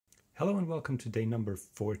Hello and welcome to day number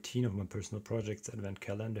 14 of my personal projects advent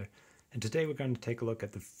calendar. And today we're going to take a look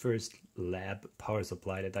at the first lab power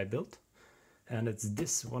supply that I built. And it's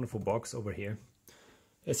this wonderful box over here.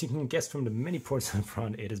 As you can guess from the many ports in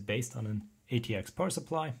front, it is based on an ATX power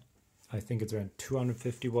supply. I think it's around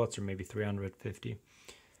 250 watts or maybe 350.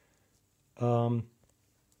 So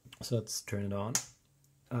let's turn it on.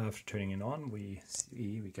 After turning it on, we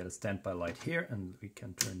see we get a standby light here, and we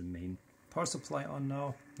can turn the main power supply on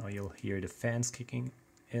now. Now you'll hear the fans kicking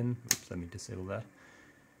in. Oops, let me disable that.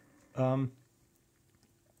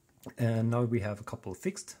 And now we have a couple of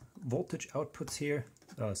fixed voltage outputs here.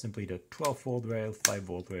 Simply the 12 volt rail, 5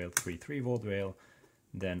 volt rail, 3 volt rail.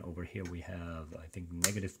 Then over here we have, I think,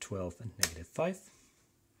 negative 12 and negative 5.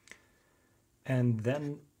 And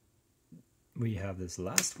then we have this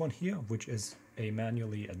last one here, which is a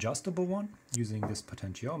manually adjustable one using this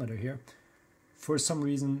potentiometer here. For some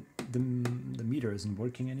reason the meter isn't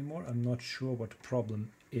working anymore. I'm not sure what the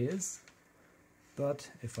problem is, but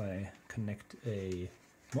if I connect a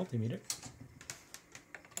multimeter,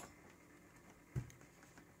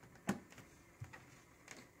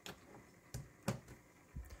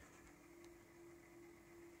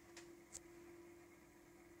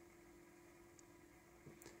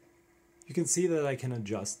 you can see that I can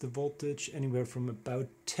adjust the voltage anywhere from about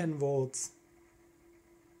 10 volts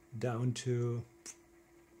down to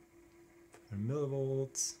 4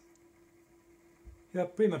 millivolts. Yeah,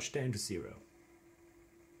 pretty much down to 0.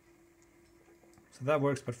 So that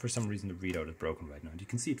works, but for some reason the readout is broken right now. And you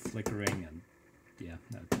can see it flickering, and yeah,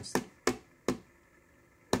 no, just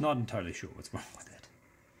not entirely sure what's wrong with it.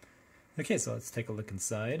 Okay, so let's take a look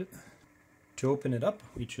inside. To open it up,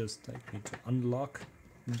 we just need to unlock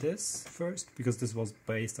this first, because this was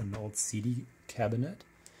based on an old CD cabinet,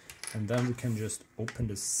 and then we can just open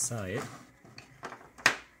the side.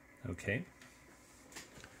 Okay.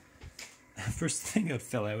 First thing that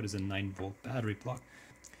fell out is a 9-volt battery block.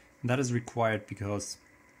 And that is required because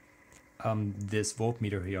this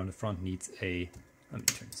voltmeter here on the front needs a... Let me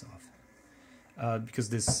turn this off. Because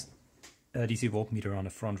this DC voltmeter on the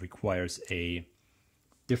front requires a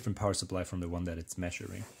different power supply from the one that it's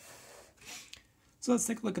measuring. So let's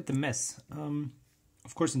take a look at the mess.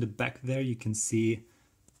 Of course, in the back there you can see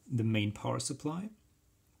the main power supply.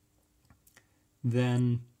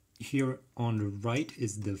 Then here on the right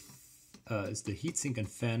is the heatsink and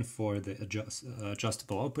fan for the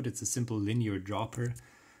adjustable output. It's a simple linear dropper.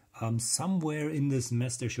 Somewhere in this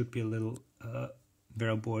mess there should be a little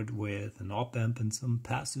barrel board with an op amp and some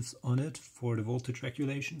passives on it for the voltage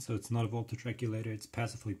regulation. So it's not a voltage regulator, it's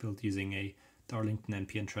passively built using a Darlington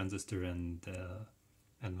NPN transistor and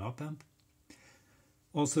an op amp.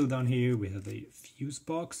 Also down here we have a fuse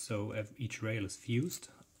box, so each rail is fused.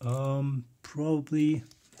 Probably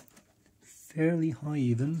fairly high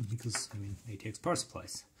even, because I mean ATX power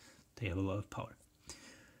supplies, they have a lot of power.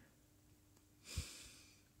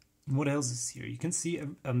 What else is here? You can see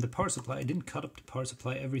the power supply. I didn't cut up the power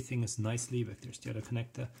supply. Everything is nicely, if there's the other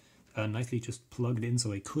connector, nicely just plugged in,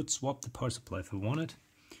 so I could swap the power supply if I wanted.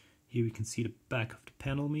 Here we can see the back of the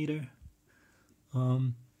panel meter.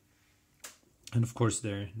 And of course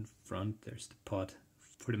there in front there's the pot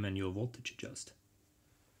for the manual voltage adjust.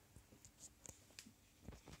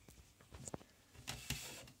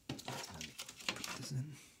 Put this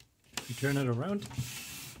in. You turn it around.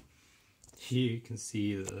 Here you can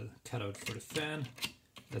see the cutout for the fan.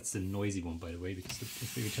 That's the noisy one, by the way, because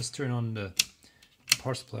if we just turn on the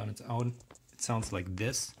power supply on its own, it sounds like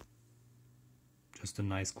this. Just a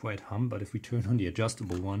nice quiet hum, but if we turn on the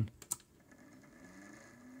adjustable one,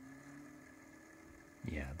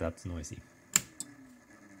 yeah, that's noisy.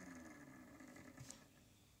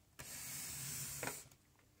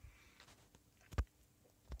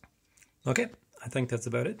 Okay, I think that's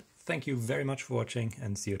about it. Thank you very much for watching,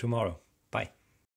 and see you tomorrow. Bye.